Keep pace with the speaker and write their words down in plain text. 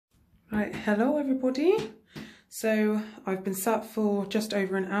Right, hello everybody. So I've been sat for just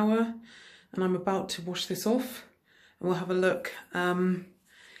over an hour and I'm about to wash this off and we'll have a look in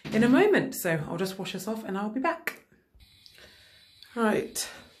a moment. So I'll just wash this off and I'll be back. Right,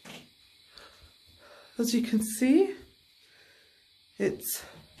 as you can see, it's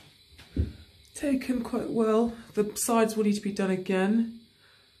taken quite well. The sides will need to be done again.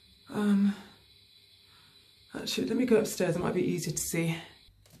 Actually, let me go upstairs, it might be easier to see.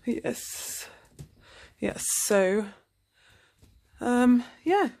 Yes, so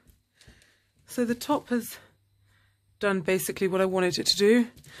yeah, so the top has done basically what I wanted it to do,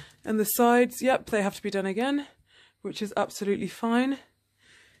 and the sides, yep, they have to be done again, which is absolutely fine.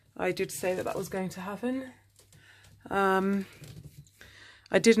 I did say that was going to happen. I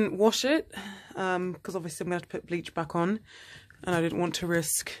didn't wash it because obviously I'm going to have to put bleach back on and I didn't want to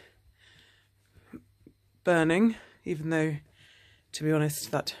risk burning, even though, to be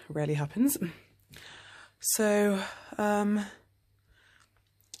honest, that rarely happens. So I'm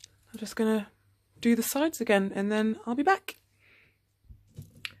just gonna do the sides again and then I'll be back.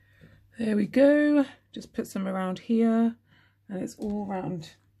 There we go. Just put some around here and it's all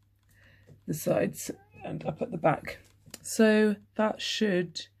around the sides and up at the back. So that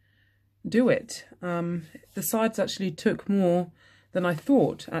should do it. The sides actually took more than I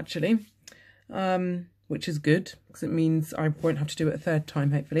thought, actually. Which is good because it means I won't have to do it a third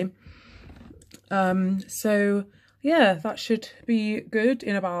time, hopefully. So yeah, that should be good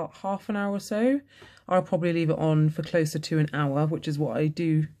in about half an hour or so. I'll probably leave it on for closer to an hour, which is what I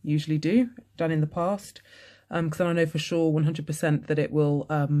do usually done in the past, because then I know for sure 100% that it will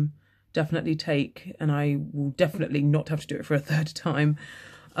definitely take, and I will definitely not have to do it for a third time.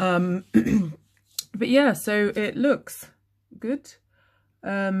 But yeah, so it looks good.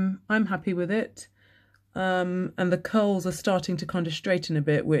 I'm happy with it. And the curls are starting to kind of straighten a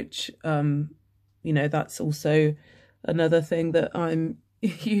bit, which, you know, that's also another thing that I'm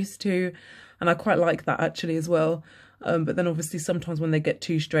used to. And I quite like that actually as well. But then obviously sometimes when they get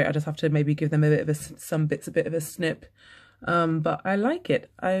too straight, I just have to maybe give them a bit of some bits a bit of a snip. But I like it.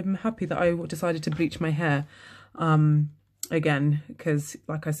 I'm happy that I decided to bleach my hair again, because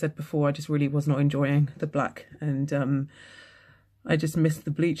like I said before, I just really was not enjoying the black, and I just missed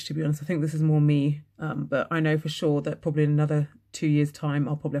the bleach, to be honest. I think this is more me, but I know for sure that probably in another 2 years' time,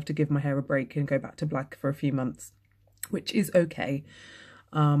 I'll probably have to give my hair a break and go back to black for a few months, which is okay.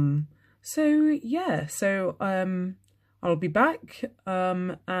 So yeah, so I'll be back,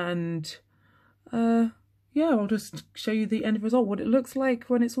 and yeah, I'll just show you the end result, what it looks like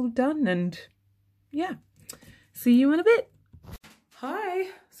when it's all done, and yeah, see you in a bit. Hi,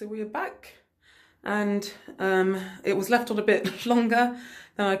 so we are back. And it was left on a bit longer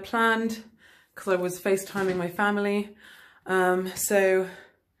than I planned because I was FaceTiming my family. So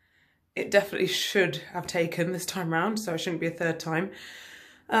it definitely should have taken this time round, so it shouldn't be a third time.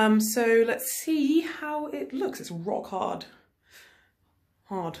 So let's see how it looks. It's rock hard,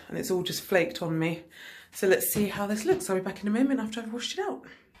 and it's all just flaked on me. So let's see how this looks. I'll be back in a moment after I've washed it out.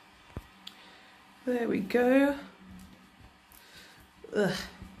 There we go. Ugh.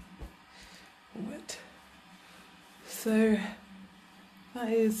 Wet. So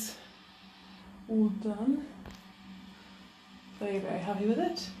that is all done. Very, very happy with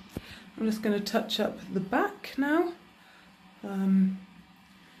it. I'm just going to touch up the back now.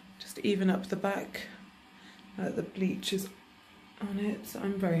 Just even up the back. The bleach is on it, so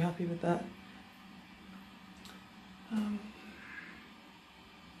I'm very happy with that.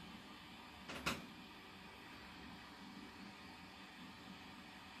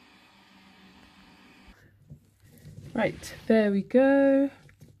 Right, there we go.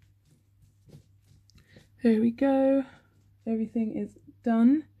 There we go. Everything is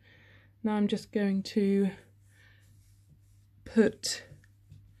done. Now I'm just going to put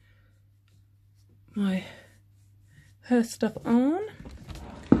my hair stuff on,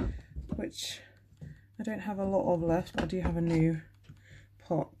 which I don't have a lot of left. I do have a new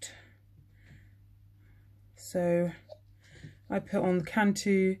pot. So I put on the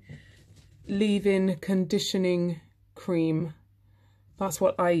Cantu leave-in conditioning cream. That's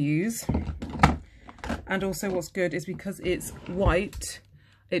what I use. And also what's good is because it's white,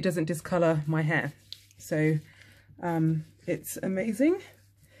 it doesn't discolour my hair. So it's amazing.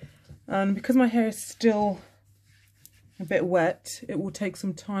 And because my hair is still a bit wet, it will take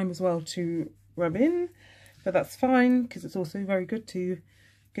some time as well to rub in, but that's fine because it's also very good to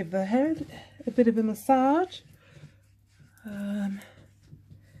give the hair a bit of a massage.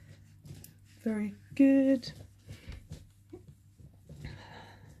 Very good.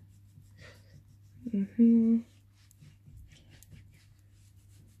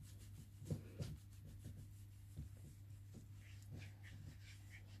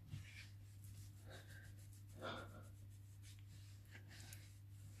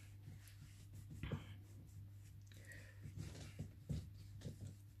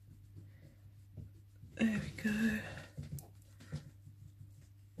 There we go.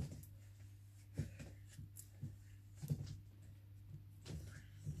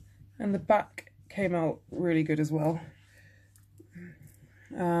 And the back came out really good as well.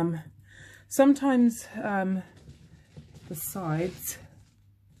 Sometimes the sides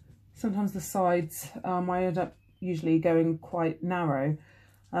I end up usually going quite narrow.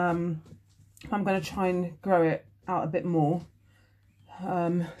 I'm going to try and grow it out a bit more.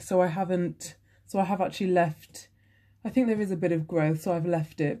 So I have actually left, I think there is a bit of growth, so I've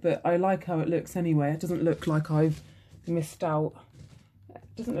left it, but I like how it looks anyway. It doesn't look like I've missed out.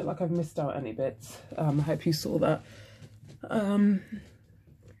 It doesn't look like I've missed out any bits. I hope you saw that.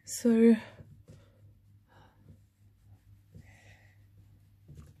 So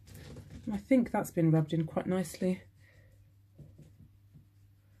I think that's been rubbed in quite nicely.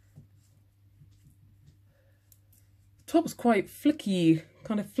 Top's quite flicky,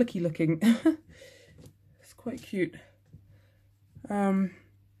 kind of flicky looking. It's quite cute. I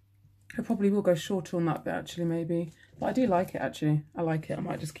probably will go shorter on that bit actually, maybe. But I do like it actually. I like it. I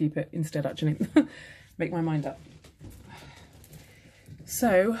might just keep it instead actually. Make my mind up.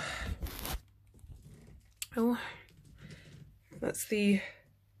 So, oh, that's the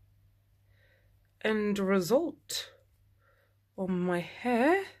end result on my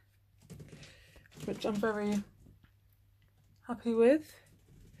hair, which I'm very happy with.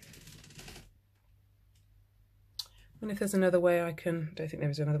 And if there's another way I don't think there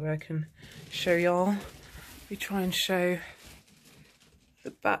is another way I can show y'all. We try and show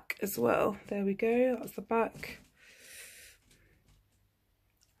the back as well. There we go, that's the back.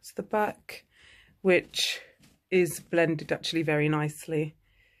 That's the back, which is blended actually very nicely.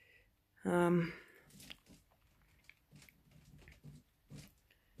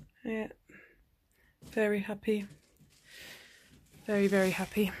 Yeah, very happy. Very, very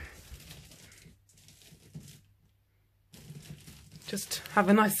happy. Just have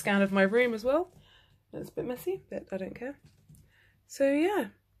a nice scan of my room as well. It's a bit messy, but I don't care. So yeah,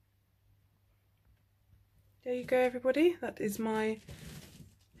 there you go everybody, that is my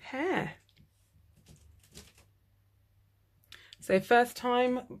hair. So first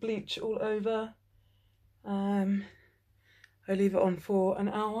time, bleach all over. I leave it on for an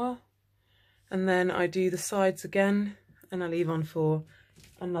hour and then I do the sides again and I leave on for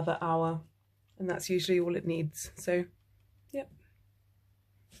another hour, and that's usually all it needs. So yep,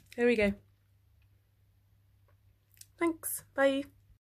 there we go. Thanks, bye.